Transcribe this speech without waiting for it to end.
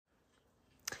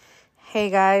Hey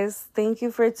guys, thank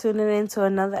you for tuning in to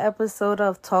another episode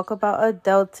of Talk About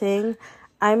Adulting.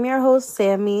 I'm your host,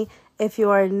 Sammy. If you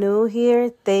are new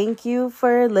here, thank you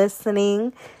for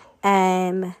listening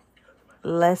and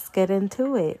let's get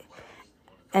into it.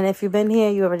 And if you've been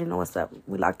here, you already know what's up.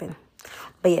 We locked in.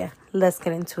 But yeah, let's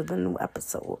get into the new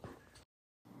episode.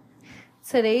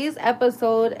 Today's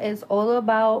episode is all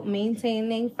about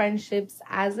maintaining friendships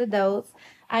as adults.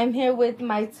 I'm here with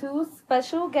my two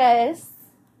special guests,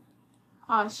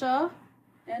 Asha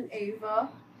and Ava.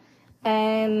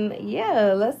 and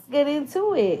yeah, let's get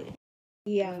into it.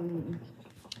 Yeah.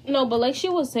 No, but like she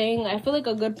was saying, I feel like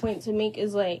a good point to make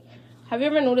is like, have you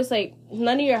ever noticed like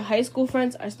none of your high school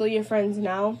friends are still your friends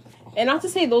now? And not to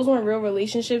say those weren't real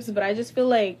relationships, but I just feel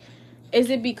like, is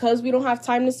it because we don't have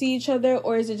time to see each other,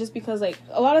 or is it just because like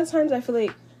a lot of times I feel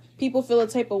like people feel a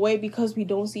type of way because we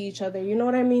don't see each other? You know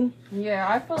what I mean? Yeah,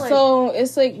 I feel like... So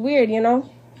it's like weird, you know?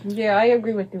 Yeah, I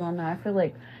agree with you on that. I feel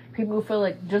like people feel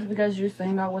like just because you used to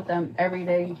hang out with them every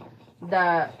day,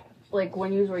 that, like,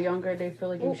 when you were younger, they feel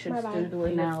like you should still do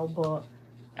it now. But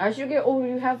as you get older,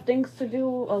 you have things to do,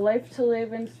 a life to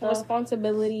live and stuff.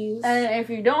 Responsibilities. And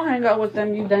if you don't hang out with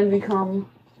them, you then become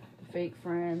a fake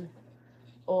friend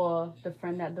or the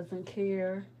friend that doesn't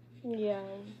care. Yeah.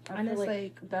 And it's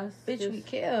like, that's bitch, just... we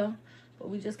care, but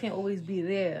we just can't always be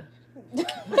there.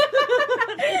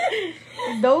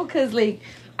 Though, because, like,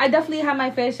 I definitely have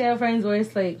my fair share of friends where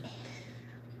it's like,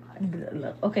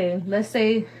 okay, let's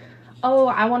say, oh,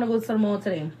 I want to go to the mall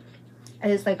today.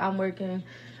 And it's like, I'm working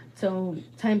till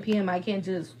 10 p.m. I can't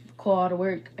just call out of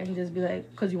work and just be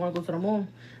like, because you want to go to the mall.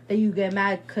 Then you get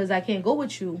mad because I can't go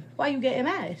with you. Why you getting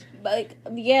mad? Like,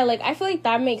 yeah, like, I feel like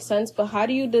that makes sense, but how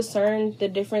do you discern the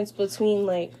difference between,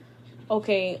 like,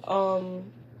 okay,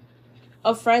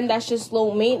 a friend that's just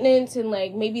low maintenance and,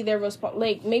 like, maybe they're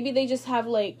maybe they just have,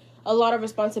 like, a lot of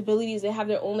responsibilities, they have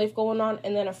their own life going on,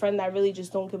 and then a friend that really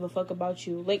just don't give a fuck about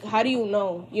you. Like, how do you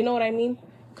know? You know what I mean?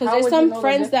 Because there's some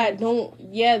friends that don't,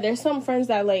 there's some friends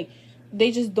that, like,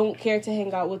 they just don't care to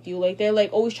hang out with you. Like, they're,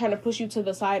 like, always trying to push you to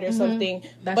the side or something.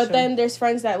 That's but true. then there's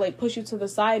friends that, like, push you to the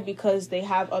side because they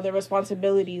have other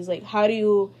responsibilities. Like, how do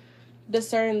you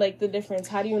discern, like, the difference?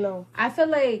 How do you know? I feel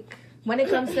like when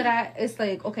it comes to that, it's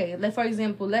like, okay, like, for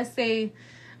example, let's say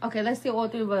all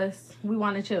three of us, we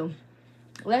want to chill.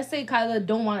 Let's say Kyla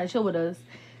don't want to chill with us.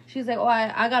 She's like, oh,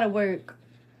 I gotta work.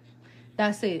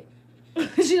 That's it.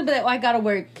 She'll be like, oh, I gotta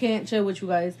work. Can't chill with you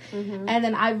guys. Mm-hmm. And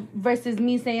then versus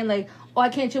me saying like, oh, I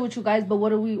can't chill with you guys, but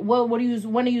when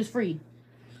are you free?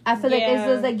 I feel like it's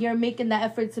just like you're making the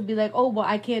effort to be like, oh, well,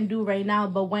 I can't do right now,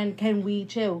 but when can we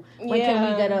chill? When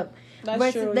can we get up? That's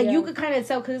versus, true, like, you could kind of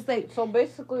tell, because it's like... So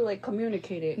basically, like,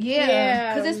 communicate it.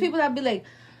 Yeah. Because there's people that be like,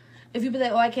 if you be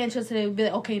like, oh, I can't chill today, be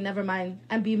like, okay, never mind,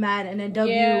 and be mad, and then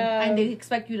and they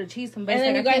expect you to chase them. But and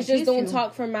then like, you guys just don't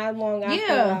talk for mad long after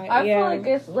that. I feel like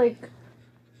it's, like,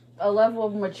 a level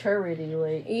of maturity.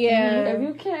 Like, if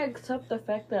you can't accept the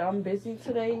fact that I'm busy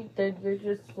today, then you're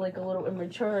just, like, a little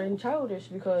immature and childish,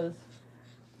 because...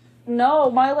 No,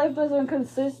 my life doesn't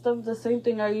consist of the same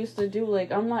thing I used to do.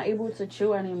 Like, I'm not able to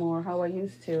chill anymore how I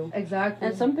used to. Exactly.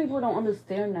 And some people don't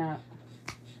understand that.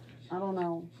 I don't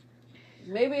know.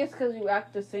 Maybe it's because you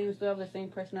act the same, still have the same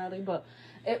personality, but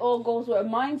it all goes with a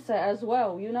mindset as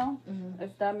well, you know? Mm-hmm.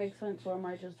 If that makes sense, or am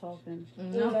I just talking?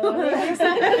 No.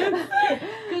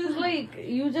 Because, like,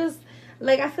 you just...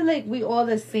 Like, I feel like we all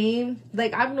the same.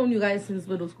 Like, I've known you guys since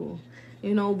middle school.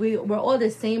 You know, we're all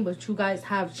the same, but you guys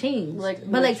have changed.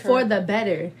 But, like, for the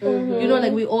better. Mm-hmm. You know,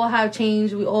 like, we all have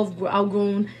changed. We all have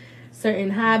outgrown certain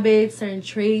habits, certain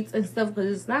traits and stuff,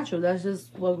 because it's natural. That's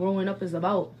just what growing up is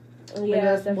about.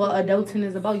 Yeah, that's what adulting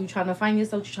is about. You trying to find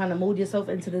yourself. You're trying to mold yourself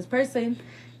into this person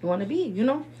you want to be, you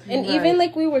know? And even,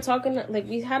 like, we were talking, like,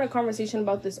 we had a conversation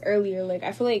about this earlier. Like,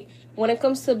 I feel like when it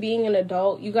comes to being an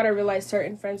adult, you got to realize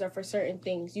certain friends are for certain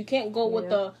things. You can't go with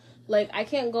the... Like, I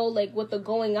can't go, like, with the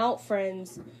going out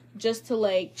friends just to,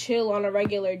 like, chill on a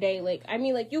regular day. Like, I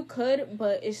mean, like, you could,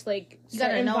 but it's, like,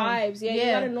 certain vibes. Yeah, you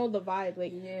gotta know the vibe.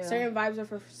 Like, certain vibes are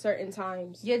for certain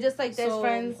times. Yeah, just like there's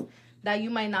friends that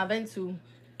you might not vent to.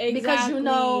 Exactly. Because you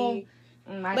know...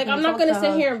 Like, I'm not gonna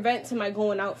sit here and vent to my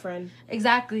going out friend.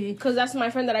 Exactly. Because that's my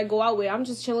friend that I go out with. I'm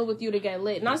just chilling with you to get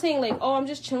lit. Not saying, like, oh, I'm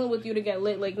just chilling with you to get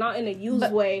lit. Like, not in a used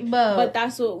way. But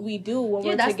that's what we do when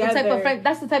we're together.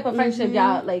 That's the type of friendship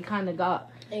y'all, like, kind of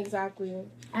got. Exactly.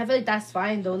 I feel like that's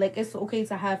fine, though. Like, it's okay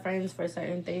to have friends for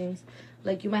certain things.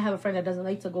 Like, you might have a friend that doesn't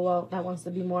like to go out, that wants to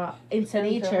be more into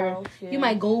nature. House, You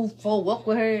might go for a walk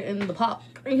with her in the park,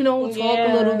 you know, talk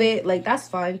a little bit. Like, that's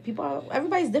fine.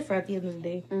 Everybody's different at the end of the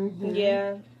day. Mm-hmm.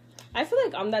 Yeah. I feel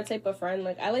like I'm that type of friend.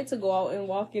 Like, I like to go out and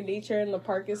walk in nature in the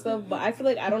park and stuff, but I feel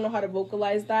like I don't know how to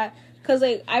vocalize that. Because,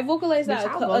 like, I vocalized that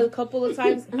a couple of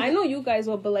times. I know you guys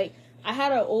will, but, like, I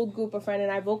had an old group of friends,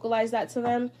 and I vocalized that to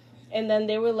them. And then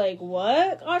they were like,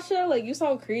 "What, Asha? Like, you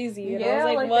sound crazy." And I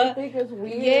was like, "What?" They think it's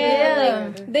weird.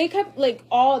 Yeah, like, they kept, like,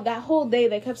 all that whole day,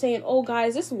 they kept saying, "Oh,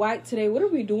 guys, it's whack today. What are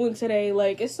we doing today?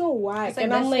 Like, it's so whack." It's like,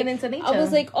 and I'm like, I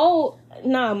was like, "Oh,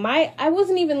 nah, I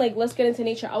wasn't even like, let's get into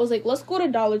nature. I was like, let's go to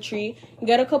Dollar Tree,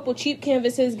 get a couple cheap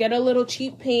canvases, get a little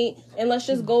cheap paint, and let's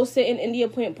just go sit in India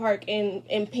Point Park and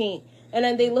paint." And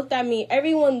then they looked at me.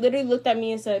 Everyone literally looked at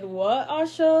me and said, "What,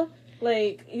 Asha?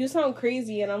 Like, you sound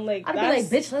crazy." And I'm like, I'd be like,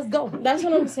 "Bitch, let's go." That's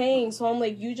what I'm saying. So I'm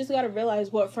like, you just gotta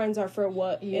realize what friends are for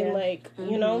what. Yeah. And, like,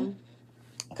 you know?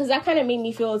 Because that kind of made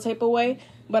me feel a type of way.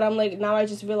 But I'm like, now I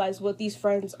just realize what these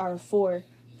friends are for.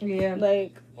 Yeah.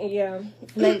 Like, yeah.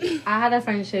 Like, I had a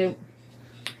friendship.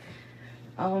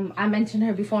 I mentioned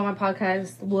her before on my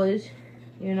podcast, Wood.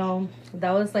 You know,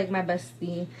 that was, like, my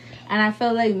bestie. And I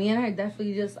feel like me and her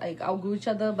definitely just, like, outgrew each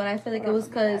other. But I feel like it was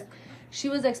because she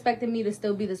was expecting me to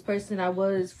still be this person I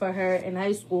was for her in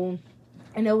high school.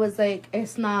 And it was like,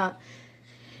 it's not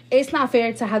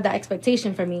fair to have that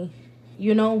expectation for me.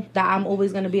 You know, that I'm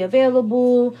always going to be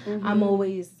available. I'm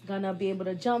always going to be able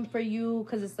to jump for you.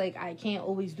 Because it's like, I can't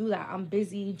always do that. I'm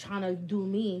busy trying to do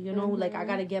me, you know. Like, I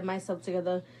got to get myself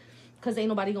together. Because ain't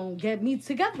nobody going to get me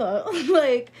together.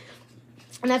 Like,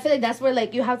 and I feel like that's where,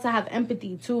 like, you have to have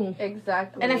empathy, too.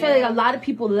 Exactly. And I feel like a lot of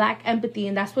people lack empathy.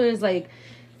 And that's where it's like,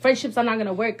 friendships are not going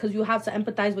to work because you have to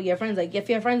empathize with your friends. Like, if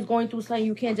your friend's going through something,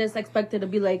 you can't just expect it to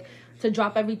be, like, to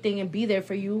drop everything and be there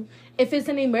for you. If it's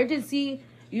an emergency,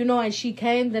 you know, and she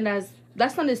can, then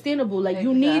that's understandable. Like,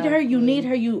 you need her,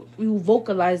 you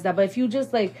vocalize that. But if you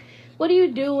just, like, what are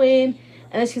you doing?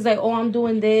 And then she's like, oh, I'm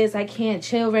doing this, I can't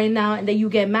chill right now. And then you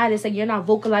get mad. It's like you're not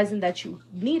vocalizing that you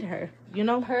need her, you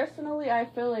know? Personally, I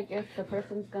feel like if the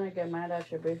person's going to get mad at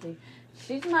you're busy,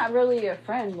 she's not really a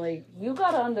friend. Like, you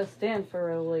gotta understand for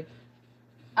real. Like,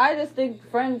 I just think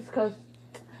friends, because,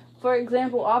 for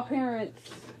example, our parents,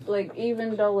 like,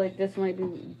 even though, like, this might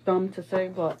be dumb to say,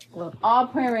 but our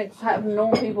parents have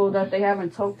known people that they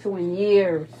haven't talked to in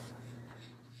years.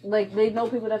 Like, they know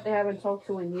people that they haven't talked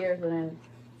to in years, and then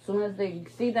as soon as they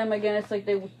see them again, it's like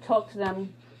they would talk to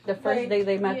them the first day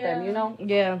they met them, you know?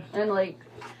 Yeah. And, like,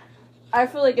 I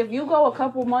feel like if you go a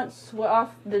couple months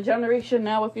off the generation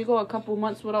now, if you go a couple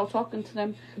months without talking to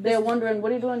them, they're wondering,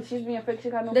 what are you doing? She's being fake. She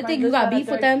got no friends. They think you got beef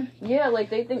with them? Yeah, like,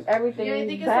 they think everything is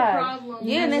think bad. it's a problem.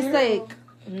 Yeah, and it's like,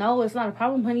 no, it's not a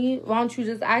problem, honey. Why don't you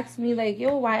just ask me, like,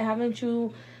 yo, why haven't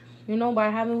you, you know, why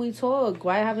haven't we talked?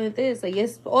 Why haven't this? Like,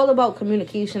 it's all about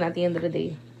communication at the end of the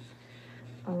day.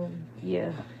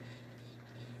 Yeah.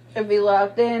 If you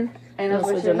locked in, and I'm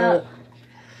switching up.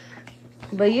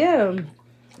 But yeah,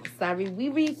 sorry, we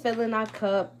refilling our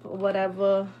cup or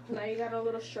whatever. Now you got a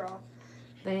little straw.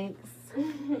 Thanks.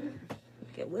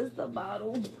 Okay, where's the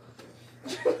bottle?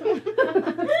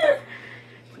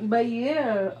 But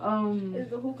yeah, Is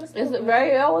the hookah still is it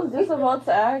right? I was just about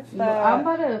to ask that. I'm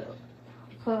about to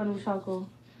put a new chocolate.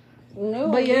 No,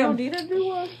 but yeah, you need a new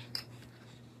one.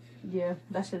 Yeah,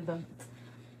 that shit's done.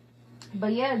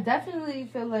 But yeah, definitely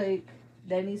feel like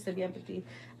there needs to be empathy.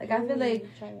 Like, I feel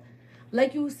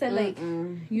like you said, like,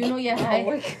 you know, your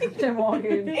head. Captain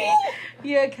Morgan.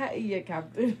 Yeah,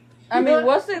 Captain. I mean,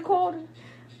 what's it called?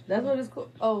 That's what it's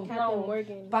called. Oh, Captain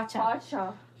Morgan. Pacha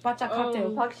cocktail.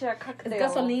 Pacha cocktail. It's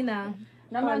gasolina.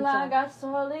 No me la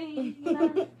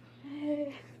gasolina.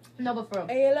 No, but for real.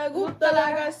 Ella le gusta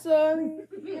la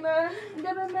gasolina.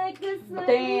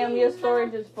 Damn, your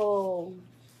storage is full.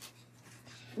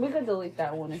 We could delete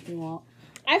that one if you want.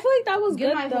 I feel like that was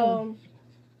Get my good, though.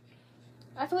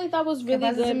 I feel like that was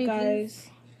really good, guys.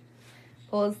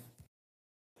 Pause.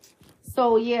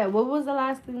 So, yeah, what was the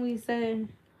last thing we said?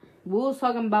 We was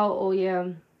talking about,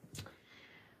 okay,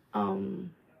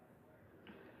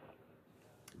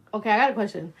 I got a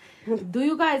question. Do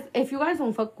you guys, if you guys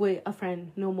don't fuck with a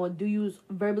friend no more, do you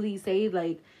verbally say,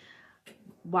 like,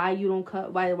 why you don't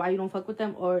fuck with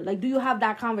them? Or, like, do you have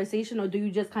that conversation, or do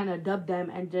you just kind of dub them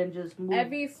and then just move?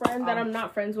 Every friend that I'm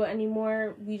not friends with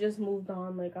anymore, we just moved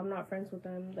on. Like, I'm not friends with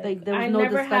them. Like there was no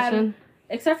discussion?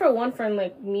 Except for one friend,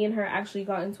 like, me and her actually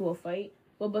got into a fight.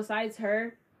 But besides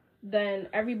her, then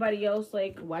everybody else,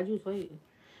 like... Why'd you fight?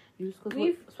 You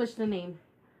switch the name.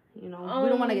 You know, we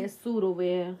don't want to get sued over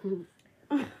here.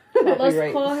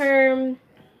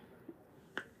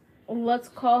 Let's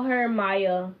call her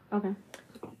Maya. Okay.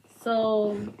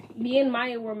 So, me and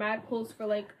Maya were mad close for,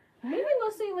 like, maybe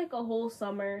let's say, like, a whole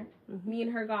summer. Mm-hmm. Me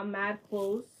and her got mad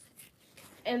close.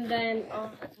 And then,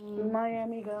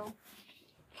 Miami girl.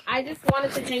 I just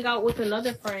wanted to hang out with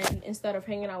another friend instead of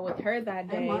hanging out with her that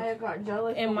day. And Maya got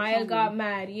jealous. And Maya got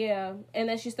mad, yeah. And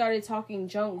then she started talking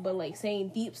junk, but like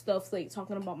saying deep stuff, like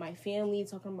talking about my family,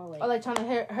 talking about like... Or like trying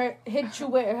to hit you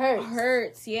where it hurts.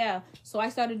 Hurts, yeah. So I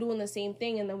started doing the same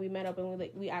thing, and then we met up and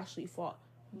we actually fought.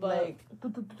 But like,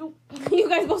 you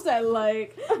guys both said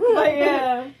like, but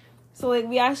yeah. So like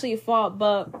we actually fought,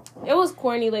 but it was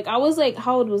corny. Like I was like,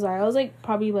 how old was I? I was like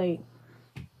probably like,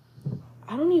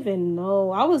 I don't even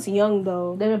know. I was young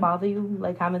though. Did it bother you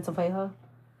like having to fight her?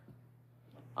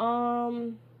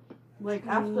 Like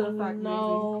after the fact,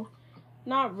 no,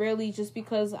 not really. Just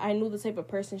because I knew the type of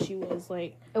person she was.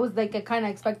 Like it was like a kind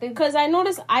of expected. Because I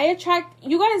noticed I attract.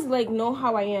 You guys like know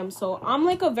how I am, so I'm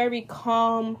like a very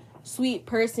calm, sweet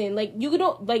person. Like you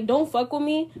don't fuck with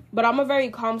me, but I'm a very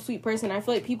calm, sweet person. I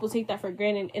feel like people take that for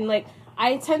granted, and like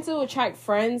I tend to attract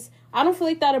friends. I don't feel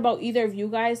like that about either of you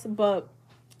guys, but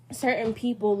certain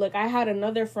people, like I had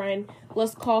another friend,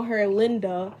 let's call her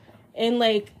Linda, and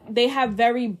like they have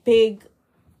very big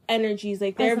energies,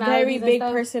 like they're very big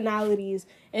personalities,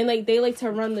 and like they like to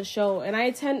run the show, and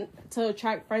I tend to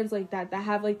attract friends like that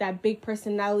have like that big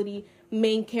personality,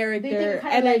 main character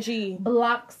energy. Like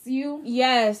blocks you.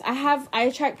 Yes, I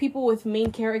attract people with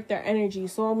main character energy,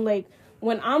 so I'm like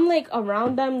when I'm like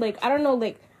around them, like I don't know,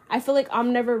 like I feel like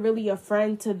I'm never really a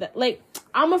friend to them. Like,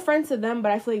 I'm a friend to them,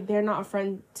 but I feel like they're not a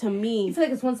friend to me. You feel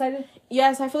like it's one-sided?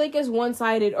 Yes, I feel like it's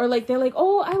one-sided. Or, like, they're like,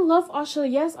 oh, I love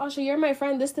Asha. Yes, Asha, you're my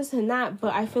friend, this, and that.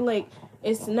 But I feel like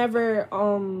it's never,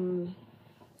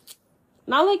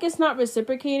 not like it's not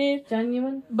reciprocated.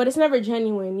 Genuine? But it's never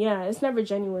genuine. Yeah, it's never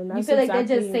genuine. That's you feel like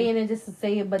they're just saying it just to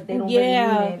say it, but they don't really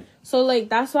mean it. So, like,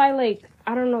 that's why, like,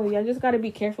 I don't know. I just gotta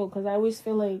be careful because I always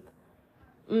feel like,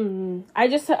 I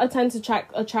just tend to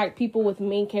attract people with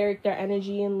main character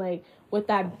energy and like with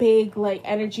that big like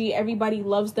energy. Everybody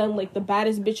loves them, like the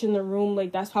baddest bitch in the room.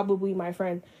 Like that's probably my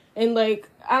friend. And like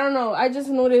I don't know, I just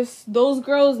noticed those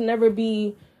girls never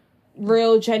be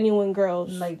real genuine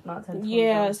girls. Like not 10.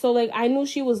 Yeah, so like I knew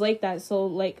she was like that. So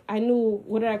like I knew,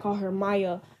 what did I call her?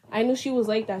 Maya. I knew she was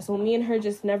like that. So me and her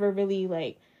just never really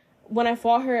like. When I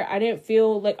fought her, I didn't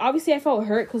feel like, obviously I felt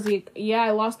hurt because like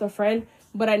I lost a friend.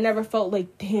 But I never felt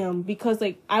like, damn, because,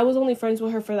 like, I was only friends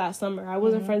with her for that summer. I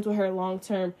wasn't friends with her long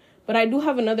term. But I do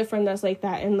have another friend that's like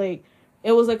that. And, like,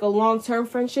 it was, like, a long-term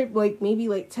friendship, like, maybe,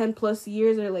 like, 10-plus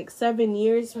years or, like, 7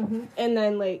 years. Mm-hmm. And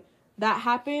then, like, that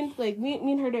happened. Like, me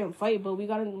and her didn't fight, but we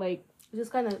got in, like,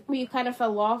 we kind of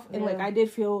fell off. And, like, I did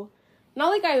feel, not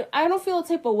like I don't feel a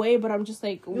type of way, but I'm just,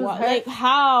 like, what? Like,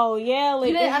 how? Yeah, like,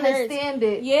 you didn't understand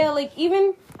it. Yeah, like,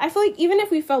 I feel like even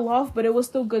if we fell off, but it was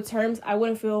still good terms, I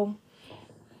wouldn't feel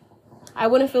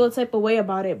a type of way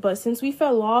about it. But since we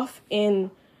fell off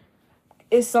and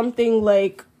it's something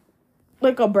like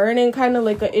a burning kind of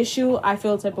like an issue, I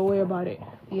feel a type of way about it.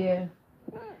 Yeah.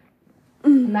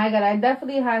 I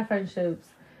definitely had friendships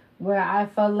where I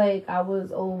felt like I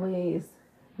was always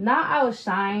not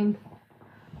outshined,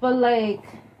 but like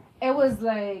it was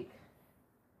like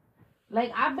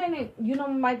I've been in, you know,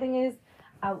 my thing is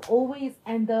I've always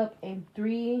end up in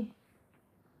three-way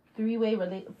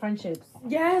friendships.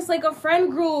 Yes, like a friend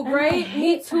group, right?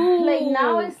 Me too. Like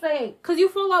now it's like, cause you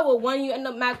fall out with one, you end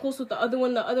up mad close with the other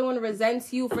one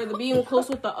resents you for being close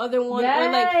with the other one. Yes.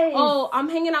 Or like, oh, I'm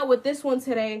hanging out with this one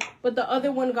today, but the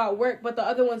other one got work, but the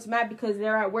other one's mad because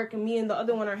they're at work and me and the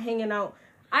other one are hanging out.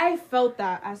 I felt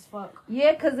that as fuck.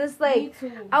 Yeah, cause it's like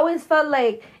I always felt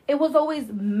like it was always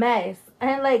mess,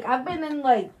 and like I've been in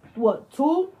like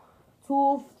two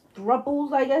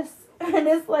thruples, I guess, and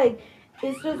it's like.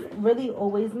 It's just really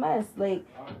always mess. Like,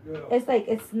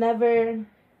 it's never,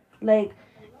 like,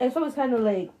 it's always kind of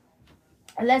like,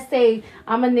 let's say,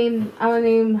 I'm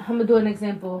gonna do an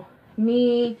example.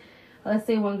 Me, let's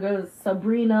say one girl is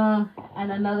Sabrina,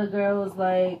 and another girl is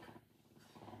like,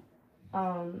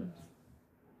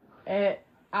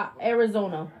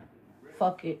 Arizona.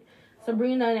 Fuck it.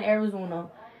 Sabrina and Arizona.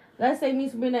 Let's say me,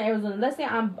 Sabrina, and Arizona. Let's say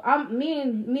me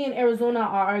and Arizona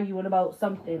are arguing about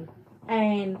something.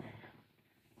 And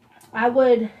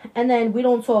and then we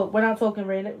don't talk. We're not talking,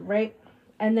 right?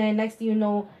 And then next thing you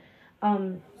know,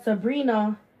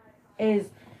 Sabrina is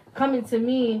coming to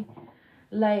me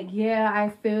like, yeah, I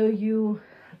feel you,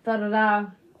 da-da-da.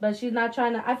 But she's not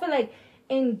trying to, I feel like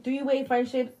in three-way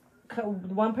friendships,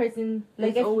 one person,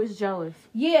 like, it's always jealous.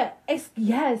 Yeah,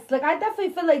 yes. Like, I definitely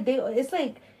feel like it's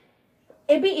like,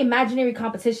 it'd be imaginary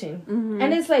competition. Mm-hmm.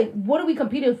 And it's like, what are we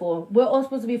competing for? We're all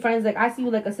supposed to be friends. Like, I see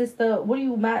you like a sister. What are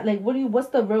you mad? Like, what's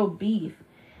the real beef?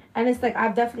 And it's like,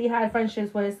 I've definitely had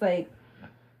friendships where it's like,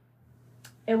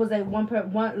 it was like one,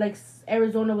 like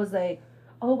Arizona was like,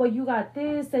 oh, well, you got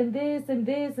this and this and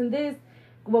this and this.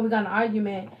 when we got in an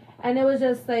argument. And it was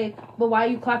just like, but why are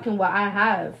you clocking what I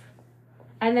have?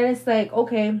 And then it's like,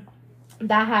 okay,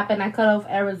 that happened. I cut off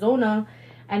Arizona.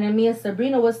 And then me and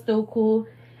Sabrina was still cool.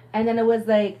 And then it was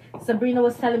like, Sabrina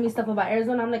was telling me stuff about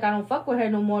Arizona. I'm like, I don't fuck with her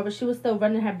no more. But she was still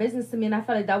running her business to me. And I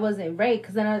felt like that wasn't right.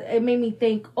 Because then it made me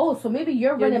think, oh, so maybe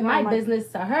you're running my business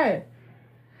to her.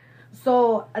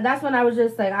 So that's when I was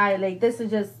just like, all right, like, this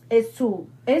is just, it's too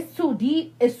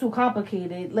deep. It's too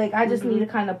complicated. Like, I just need to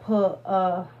kind of put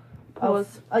pause.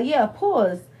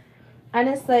 Pause. And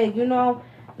it's like, you know,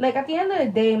 like, at the end of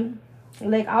the day,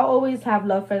 like, I'll always have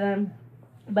love for them.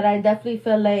 But I definitely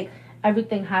feel like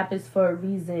everything happens for a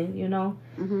reason, you know?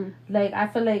 Mm-hmm. Like, I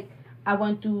feel like I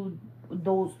went through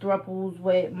those thruples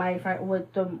with my friend,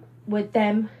 with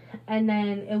them. And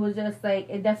then it was just like,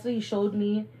 it definitely showed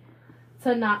me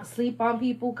to not sleep on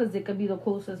people, because it could be the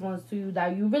closest ones to you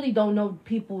that you really don't know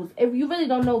people's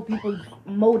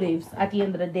motives at the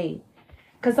end of the day.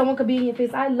 Because someone could be in your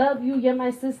face, I love you, you're my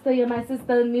sister,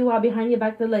 and meanwhile behind your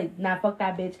back they're like, nah, fuck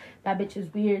that bitch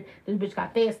is weird, this bitch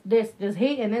got this, just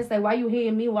hating. It's like, why you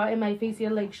hating me while in my face you're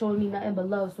like showing me nothing but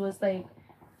love? So it's like,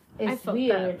 it's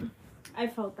weird. I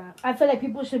felt that. I feel like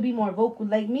people should be more vocal.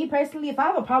 Like, me personally, if I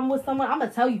have a problem with someone, I'm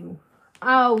gonna tell you.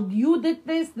 Oh, you did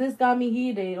this got me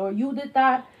heated, or you did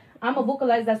that. I'm gonna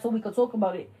vocalize that so we could talk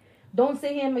about it. Don't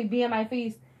sit here and be in my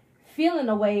face feeling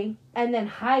a way and then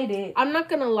hide it. I'm not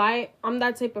gonna lie, I'm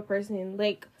that type of person.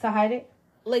 Like, to hide it?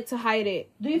 Like, to hide it.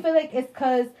 Do you feel like it's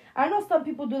because, I know some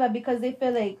people do that because they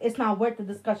feel like it's not worth the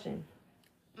discussion.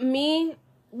 Me,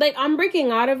 like, I'm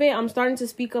breaking out of it. I'm starting to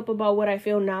speak up about what I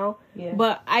feel now. Yeah.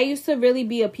 But I used to really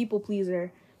be a people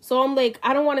pleaser. So I'm like,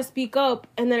 I don't want to speak up,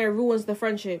 and then it ruins the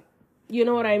friendship. You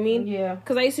know what I mean? Yeah.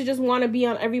 Because I used to just want to be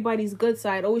on everybody's good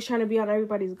side. Always trying to be on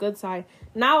everybody's good side.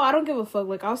 Now, I don't give a fuck.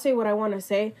 Like, I'll say what I want to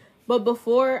say. But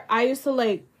before, I used to,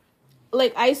 like,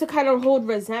 I used to kind of hold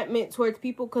resentment towards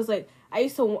people. Because, like, I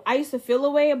used to feel a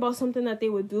way about something that they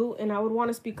would do. And I would want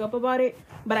to speak up about it.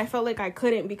 But I felt like I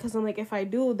couldn't. Because I'm like, if I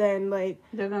do, then, like...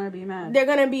 They're going to be mad. They're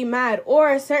going to be mad.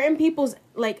 Or certain people's,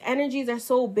 like, energies are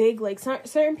so big. Like,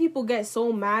 certain people get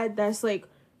so mad that's, like...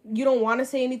 You don't want to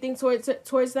say anything towards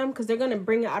them because they're going to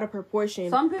bring it out of proportion.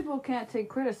 Some people can't take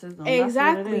criticism.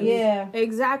 Exactly. Yeah.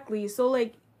 Exactly. So,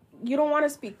 like, you don't want to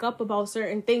speak up about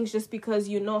certain things just because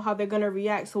you know how they're going to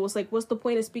react. So, it's like, what's the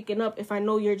point of speaking up if I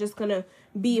know you're just going to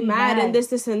be mad and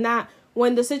this and that?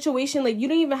 When the situation, like, you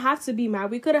don't even have to be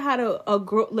mad. We could have had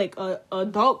a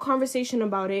adult conversation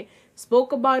about it,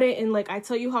 spoke about it, and, like, I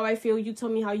tell you how I feel, you tell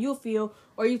me how you feel,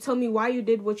 or you tell me why you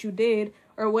did what you did,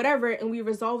 or whatever, and we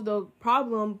resolve the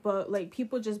problem. But, like,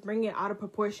 people just bring it out of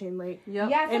proportion, like, yep.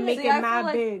 And make it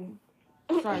mad big.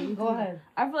 Sorry, go ahead.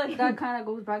 I feel like that kind of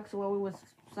goes back to what we was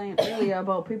saying earlier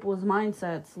about people's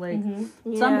mindsets. Like,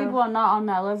 Mm-hmm. some people are not on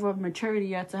that level of maturity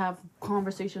yet to have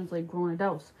conversations like grown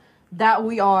adults. That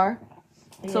we are.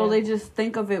 So they just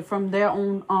think of it from their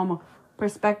own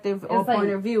perspective or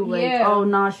point of view. Like, oh,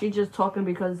 nah, she's just talking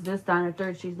because this, that, and the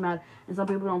third, she's mad. And some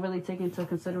people don't really take into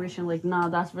consideration, like, nah,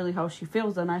 that's really how she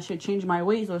feels, and I should change my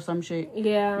ways or some shit.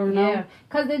 Yeah. You know? Yeah.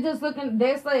 Because they're just looking,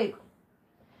 there's like,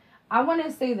 I want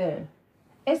to say that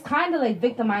it's kind of like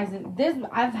victimizing.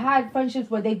 I've had friendships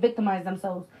where they victimize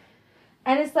themselves.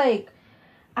 And it's like,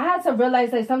 I had to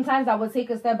realize, like, sometimes I would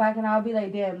take a step back and I'll be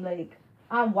like, damn, like,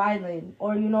 I'm wilding,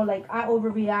 or, you know, like, I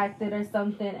overreacted or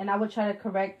something, and I would try to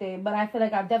correct it. But I feel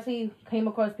like I've definitely came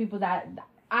across people that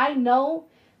I know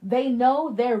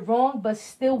they're wrong, but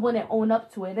still wouldn't own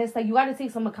up to it. And it's like, you got to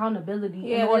take some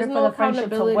accountability in order for the friendship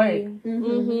to work.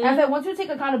 Mm-hmm. And once you take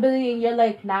accountability and you're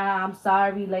like, nah, I'm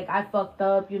sorry, like, I fucked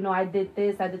up, you know, I did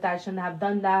this, I did that, I shouldn't have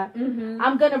done that. Mm-hmm.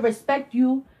 I'm gonna respect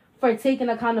you for taking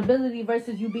accountability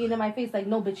versus you being in my face like,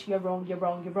 no, bitch, you're wrong.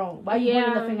 Why are you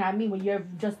pointing the finger at me when you're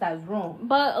just as wrong?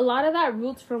 But a lot of that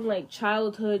roots from, like,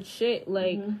 childhood shit.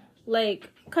 Like,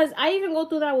 because I even go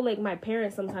through that with, like, my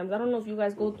parents sometimes. I don't know if you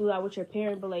guys go through that with your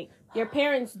parents, but, like, your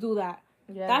parents do that.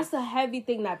 Yeah. That's the heavy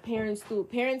thing that parents do.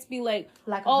 Parents be like,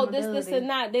 oh, this, and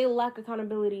that. They lack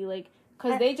accountability. Like,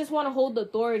 because they just want to hold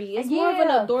authority. It's more of an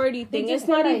authority thing. It's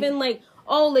not even, like...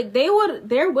 Oh, like,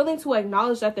 they're willing to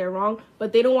acknowledge that they're wrong,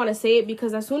 but they don't want to say it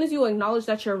because as soon as you acknowledge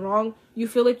that you're wrong, you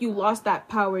feel like you lost that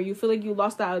power. You feel like you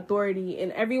lost that authority,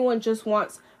 and everyone just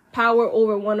wants power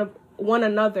over one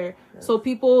another. So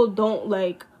people don't,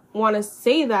 like, want to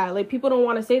say that. Like, people don't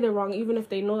want to say they're wrong, even if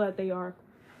they know that they are.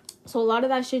 So a lot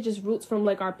of that shit just roots from,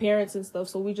 like, our parents and stuff.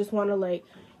 So we just want to, like,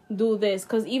 do this.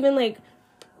 Because even, like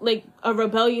a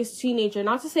rebellious teenager,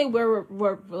 not to say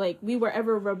we were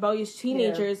ever rebellious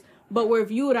teenagers, but we're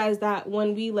viewed as that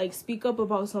when we, like, speak up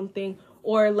about something,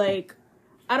 or, like,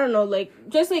 I don't know, like,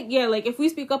 just, like, yeah, like, if we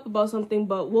speak up about something,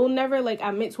 but we'll never, like,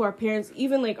 admit to our parents,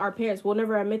 even, like, our parents, we'll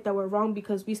never admit that we're wrong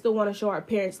because we still want to show our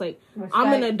parents, like, respect.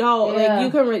 I'm an adult, yeah.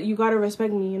 Like, you gotta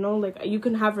respect me, you know, like, you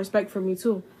can have respect for me,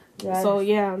 too. Yes. So,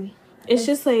 yeah, it's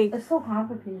just, like... It's so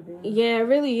complicated. Yeah, it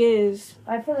really is.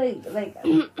 I feel like,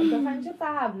 the friendships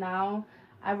I have now,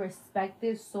 I respect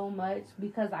it so much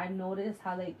because I notice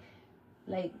how,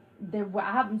 like,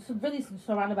 I'm really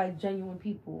surrounded by genuine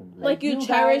people. Like you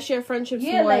cherish your friendships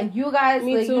more. Yeah, like you guys,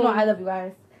 me like, too. you know, I love you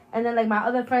guys. And then, like, my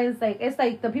other friends, like, it's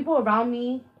like the people around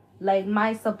me, like,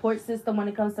 my support system when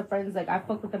it comes to friends, like, I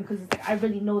fuck with them because it's like I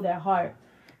really know their heart.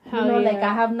 Hell you know, yeah. like,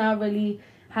 I have not really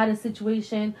had a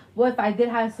situation. Well, if I did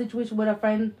have a situation with a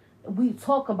friend, we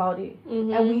talk about it.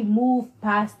 Mm-hmm. And we move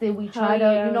past it. We try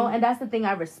to, you know, and that's the thing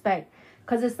I respect.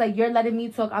 Because it's like, you're letting me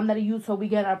talk, I'm letting you talk. We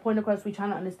get our point across. We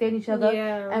trying to understand each other.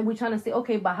 Yeah. And we trying to say,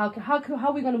 okay, but how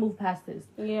are we going to move past this?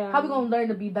 Yeah. How are we going to learn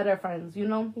to be better friends, you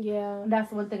know? Yeah. And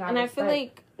that's one thing I respect. I feel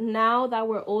like now that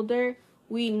we're older,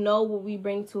 we know what we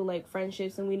bring to, like,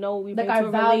 friendships. And we know what we bring to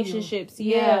relationships.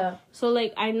 Yeah. So,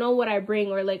 like, I know what I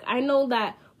bring. Or, like, I know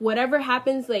that whatever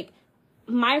happens, like,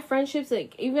 my friendships,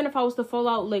 like, even if I was to fall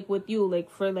out, like, with you, like,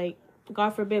 for, like,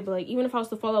 God forbid, but, like, even if I was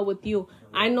to fall out with you,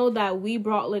 I know that we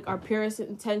brought, like, our purest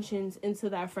intentions into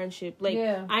that friendship. Like,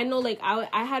 yeah. I know, like,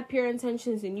 I had pure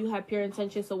intentions and you had pure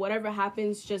intentions, so whatever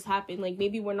happens, just happen. Like,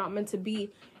 maybe we're not meant to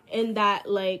be in that,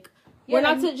 like, we're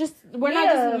not just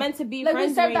meant to be, like,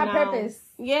 friends right now. Purpose.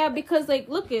 Yeah, because, like,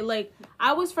 look at, like,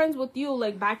 I was friends with you,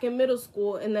 like, back in middle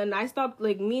school, and then I stopped,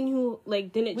 like, me and you,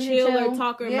 like, didn't chill or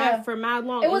talk or for mad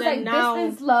long. It was, like, now,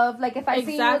 distance love. Like, if I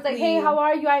see you, it was like, hey, how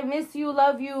are you? I miss you,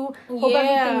 love you, hope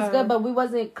everything's good, but we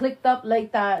wasn't clicked up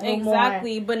like that no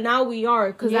Exactly, more. But now we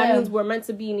are, because that means we're meant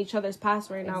to be in each other's past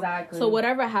right now. Exactly. So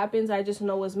whatever happens, I just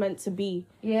know is meant to be.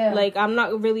 Yeah. Like, I'm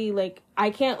not really, like, I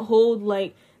can't hold,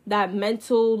 like, that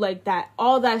mental, like, that,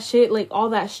 all that shit, like, all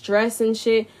that stress and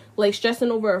shit, like,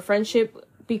 stressing over a friendship,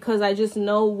 because I just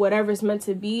know whatever's meant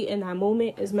to be in that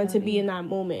moment is meant to be in that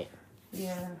moment.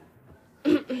 Yeah.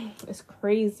 It's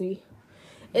crazy.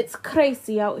 It's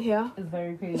crazy out here. It's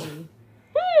very crazy.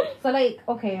 So, like,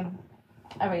 okay.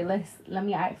 All right, let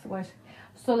me ask a question.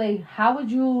 So, like, how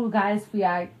would you guys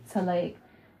react to, like,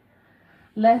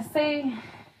 let's say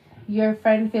your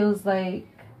friend feels like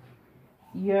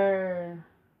you're,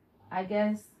 I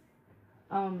guess,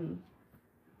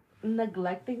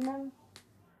 neglecting them?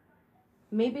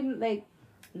 Maybe, like,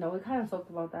 no, we kind of talked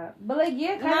about that, but, like,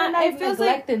 yeah, kind of like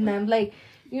neglecting them, like,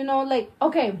 you know, like,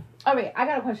 okay, all right, I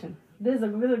got a question. This is a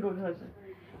really good question.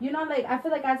 You know, like, I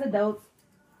feel like as adults,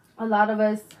 a lot of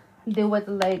us deal with,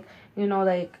 like, you know,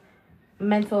 like,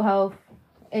 mental health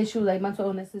issues, like mental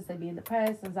illnesses, like being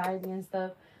depressed, anxiety and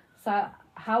stuff. So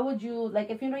how would you, like,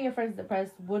 if you know your friend's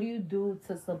depressed, what do you do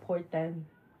to support them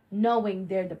knowing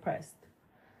they're depressed?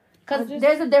 Because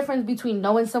there's a difference between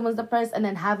knowing someone's depressed and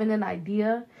then having an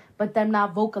idea, but them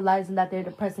not vocalizing that they're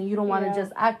depressed, and you don't want to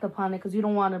just act upon it because you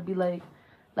don't want to be like,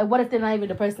 what if they're not even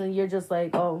depressed and you're just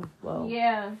like, oh, well.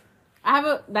 Yeah.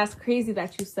 That's crazy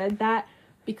that you said that,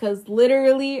 because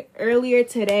literally earlier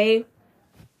today,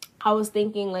 I was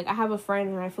thinking, like, I have a friend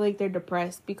and I feel like they're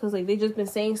depressed because, like, they just been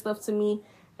saying stuff to me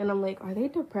and I'm like, are they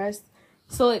depressed?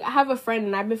 So, like, I have a friend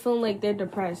and I've been feeling like they're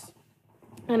depressed.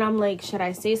 And I'm like, should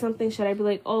I say something? Should I be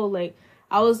like, oh, like,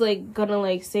 I was, like, gonna,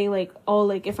 like, say, like, oh,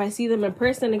 like, if I see them in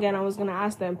person again, I was gonna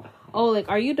ask them, oh, like,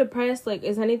 are you depressed? Like,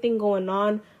 is anything going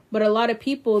on? But a lot of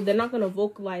people, they're not going to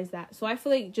vocalize that. So I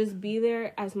feel like just be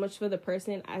there as much for the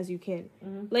person as you can.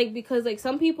 Mm-hmm. Like, because, like,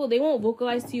 some people, they won't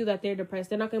vocalize to you that they're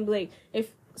depressed. They're not going to be like,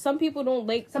 if some people don't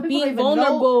like being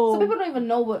vulnerable. Some people don't even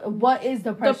know what is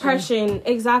depression. Depression,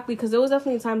 exactly. Because there was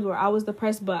definitely times where I was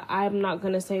depressed, but I'm not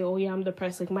going to say, oh, yeah, I'm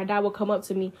depressed. Like, my dad would come up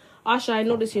to me, Asha, I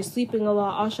notice you're sleeping a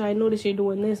lot. Asha, I notice you're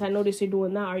doing this. I notice you're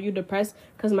doing that. Are you depressed?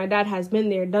 Because my dad has been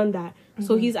there, done that. Mm-hmm.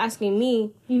 So he's asking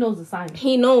me. He knows the signs.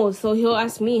 He knows. So he'll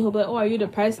ask me. He'll be like, oh, are you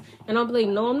depressed? And I'll be like,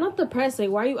 no, I'm not depressed. Like,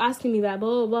 why are you asking me that? Blah,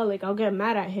 blah, blah. Like, I'll get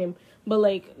mad at him. But,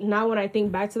 like, now when I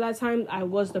think back to that time, I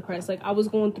was depressed. Like, I was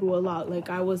going through a lot.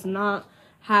 Like, I was not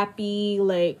happy.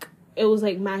 Like, it was,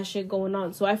 like, mad shit going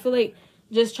on. So I feel like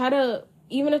just try to,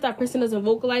 even if that person doesn't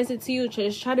vocalize it to you,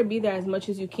 just try to be there as much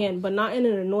as you can, but not in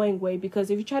an annoying way. Because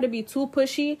if you try to be too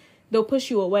pushy, they'll push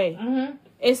you away. Mm-hmm.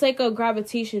 It's like a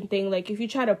gravitation thing. Like, if you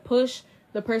try to push,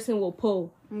 the person will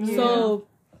pull. Yeah. So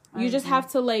you just have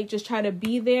to, like, just try to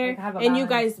be there, like, and you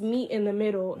guys meet in the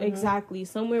middle. Mm-hmm. Exactly.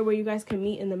 Somewhere where you guys can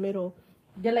meet in the middle.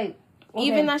 You're like, okay.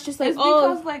 Even that's just like, it's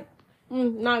because, like,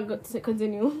 not good to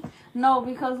continue. No,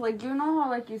 because, like, you know how,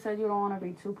 like you said, you don't want to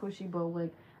be too pushy, but,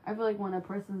 like, I feel like when a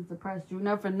person's depressed, you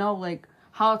never know, like,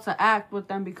 how to act with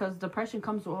them, because depression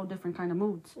comes with all different kind of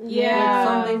moods. Yeah. Like,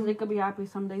 some days they could be happy,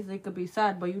 some days they could be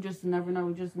sad, but you just never know.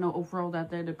 You just know overall that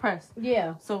they're depressed.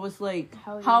 Yeah. So it's like,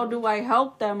 how do I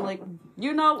help them? Like,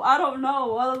 I don't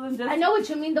know. Other than just... I know what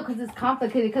you mean, though, because it's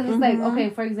complicated. Because it's like, okay,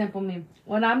 for example, me.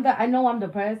 When I know I'm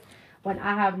depressed, when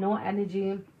I have no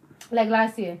energy. Like,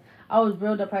 last year, I was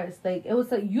real depressed. Like, it was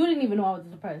like, you didn't even know I was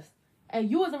depressed. And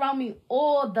you was around me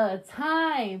all the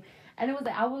time. And it was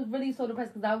like, I was really so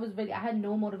depressed because I had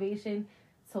no motivation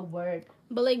to work.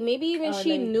 But like maybe even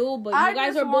she like, knew, but you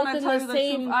guys were both in the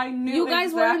same. You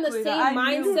guys were in the same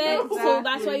mindset, so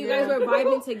that's why you guys were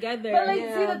vibing together. But like,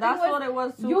 see, that's what it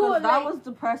was too. Because I was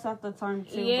depressed at the time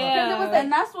too. Yeah,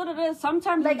 and that's what it is.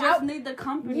 Sometimes you just need the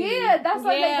company. Yeah, that's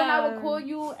why like when I would call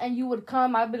you and you would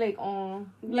come, I'd be like, oh,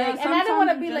 yeah. Like, and I didn't want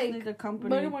to be like, need the company.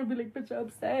 but I didn't want to be like, bitch, you're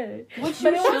upset. Which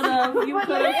you should have. You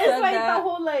could have said like that. The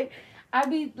whole like. I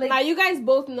be like, now you guys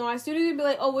both know. As soon as you be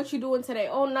like, "Oh, what you doing today?"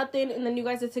 "Oh, nothing," and then you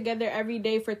guys are together every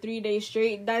day for 3 days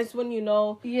straight. That's when you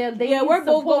know. Yeah, we're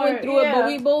both going through it, but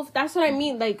we both. That's what I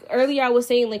mean. Like earlier, I was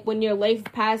saying, like when your life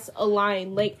paths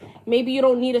align, like maybe you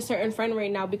don't need a certain friend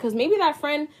right now because maybe that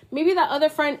other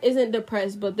friend isn't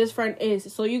depressed, but this friend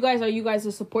is. So you guys are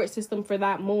a support system for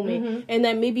that moment, and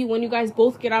then maybe when you guys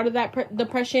both get out of that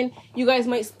depression, you guys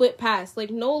might split paths.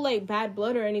 Like no like bad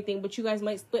blood or anything, but you guys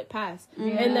might split paths,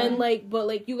 and then but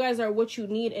like you guys are what you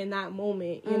need in that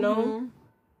moment, you know.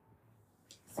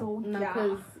 So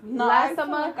last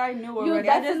summer like I knew already.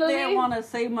 I just didn't want to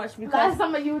say much because last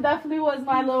summer you definitely was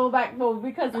my little backbone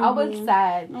because I was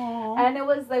sad, and it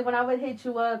was like when I would hit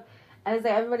you up, and it's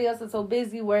like everybody else is so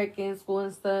busy working, school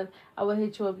and stuff. I would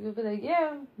hit you up. You'd be like,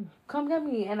 "Yeah, come get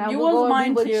me," and I would go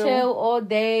and we would chill all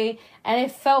day, and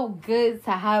it felt good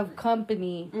to have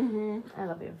company. I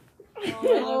love you.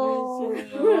 I love you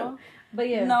too. But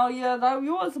yeah. No, yeah, that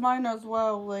you was mine as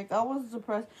well. Like, I was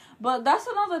depressed. But that's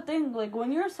another thing. Like,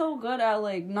 when you're so good at,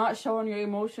 like, not showing your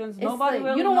emotions, it's nobody like,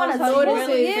 really you don't knows how notice you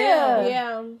really it. feel.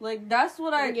 Yeah. Like, that's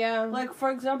what like, for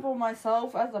example,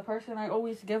 myself, as a person, I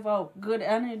always give out good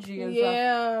energy and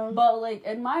stuff. But, like,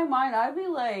 in my mind, I'd be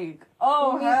like,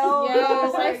 oh, hell yes,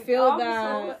 no. Like, I feel I'm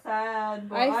that. so sad.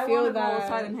 But I feel want to that. go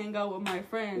outside and hang out with my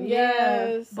friends.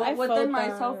 Yes. But within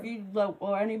myself, you, like,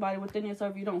 or anybody within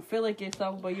yourself, you don't feel like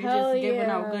yourself, but you're just giving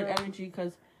out good energy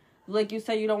because, like you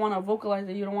said, you don't want to vocalize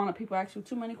it. You don't want people ask you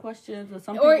too many questions,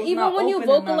 or even when you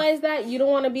vocalize that, you don't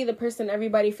want to be the person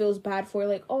everybody feels bad for.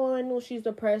 Like, oh, I know she's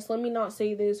depressed. Let me not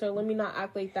say this or let me not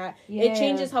act like that. Yeah. It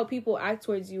changes how people act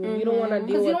towards you, and you don't want to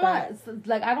deal with that.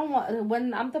 Like, I don't want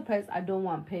when I'm depressed. I don't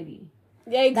want pity.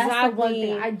 Yeah, exactly. That's the one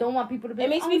thing. I don't want people to be. It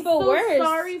makes me feel worse.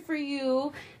 Sorry for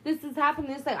you. This is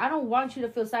happening. It's like I don't want you to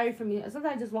feel sorry for me.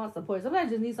 Sometimes I just want support. Sometimes I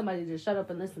just need somebody to shut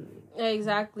up and listen to me.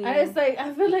 Exactly. And it's like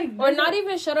I feel like, or not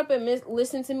even shut up and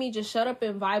listen to me. Just shut up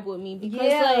and vibe with me because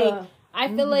like I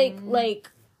feel like.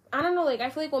 I don't know, like, I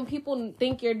feel like when people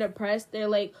think you're depressed, they're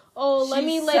like, oh, let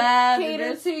me, like,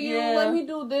 cater to you, let me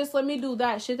do this, let me do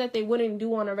that, shit that they wouldn't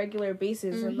do on a regular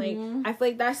basis, and, like, I feel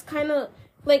like that's kind of,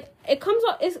 like, it comes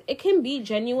off, it can be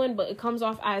genuine, but it comes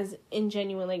off as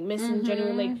ingenuine, like,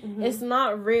 misingenuine, like, it's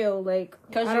not real, like,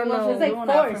 I don't know. It's, like,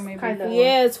 forced, kind of.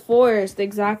 Yeah, it's forced,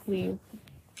 exactly.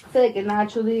 I feel like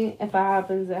naturally, if it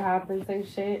happens, like,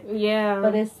 shit. Yeah.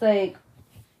 But it's, like,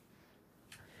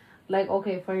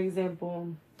 okay, for example,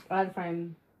 I had a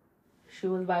friend, she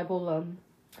was bipolar,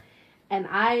 and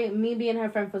me being her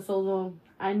friend for so long,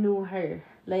 I knew her.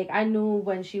 Like, I knew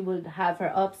when she would have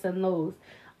her ups and lows.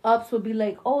 Ups would be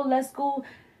like, oh, let's go.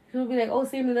 She would be like, oh,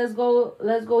 Sammy, let's go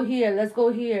here, let's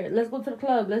go to the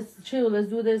club, let's chill, let's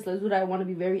do this, let's do that. I want to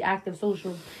be very active,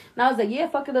 social. And I was like, yeah,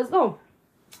 fuck it, let's go.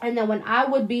 And then when I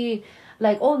would be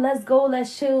like, oh, let's go,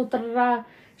 let's chill,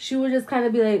 she would just kind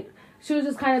of be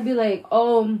like,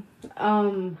 oh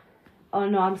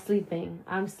no, I'm sleeping.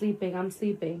 And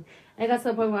it got to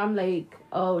the point where I'm like,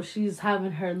 oh, she's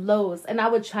having her lows. And I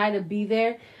would try to be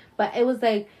there. But it was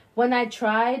like, when I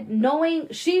tried, knowing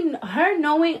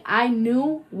I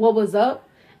knew what was up.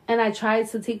 And I tried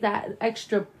to take that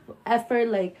extra effort.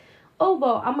 Like, oh,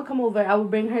 well, I'm going to come over. I would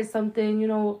bring her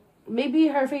something, maybe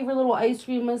her favorite little ice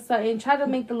cream or something. Try to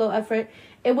make the little effort.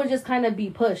 It would just kind of be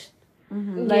pushed.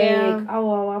 Like, oh,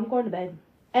 well, I'm going to bed.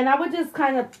 And I would just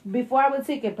kind of, before I would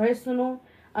take it personal,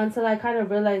 until I kind of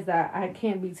realized that I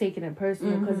can't be taking it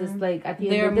personal because it's like at the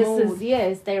end of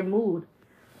it's their mood.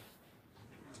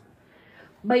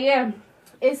 But yeah,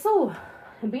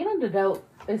 being an adult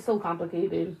is so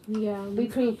complicated. Yeah.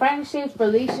 Between friendships,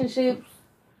 relationships,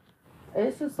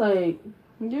 it's just like.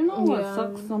 You know what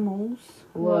sucks the most?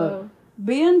 What?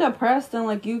 Being depressed and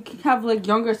like you have like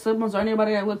younger siblings or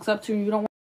anybody that looks up to you, you don't want.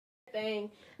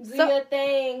 Do your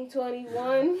thing,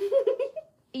 21.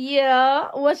 Yeah,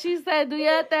 what she said, do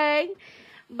your thing.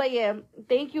 But yeah,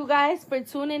 thank you guys for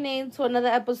tuning in to another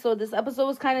episode. This episode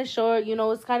was kind of short. You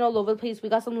know, it's kind of all over the place. We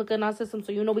got some liquor in our system,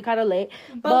 so you know we kind of late.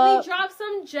 But we dropped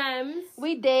some gems.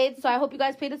 We did, so I hope you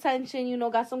guys paid attention. You know,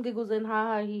 got some giggles in, ha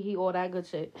ha, he, all that good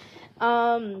shit.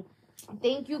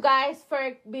 Thank you guys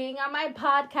for being on my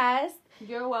podcast.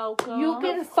 You're welcome. You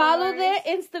can follow their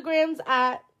Instagrams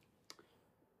at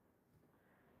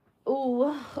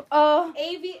AVA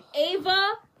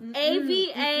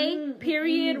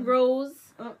period Rose.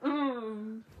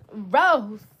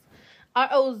 Rose.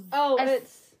 Sorry.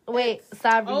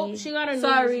 Oh, she got a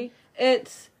sorry.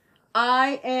 It's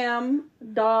I am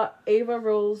Ava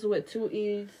Rose with 2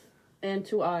 E's and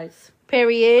 2 I's.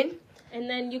 Period. And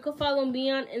then you can follow me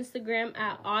on Instagram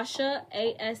at Asha,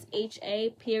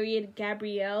 ASHA period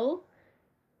Gabrielle.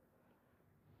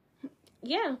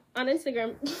 Yeah, on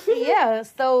Instagram. Yeah,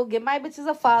 so give my bitches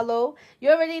a follow.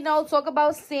 You already know, talk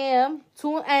about Sam,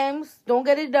 2 M's, don't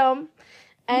get it dumb.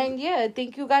 And yeah,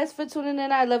 thank you guys for tuning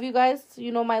in. I love you guys.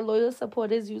 You know, my loyal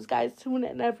supporters, you guys tune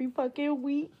in every fucking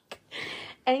week.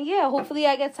 And yeah, hopefully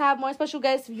I get to have more special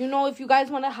guests. You know, if you guys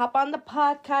want to hop on the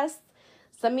podcast,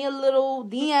 send me a little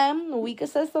DM. We can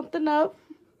set something up.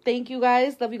 Thank you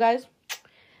guys. Love you guys.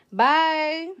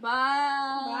 Bye. Bye.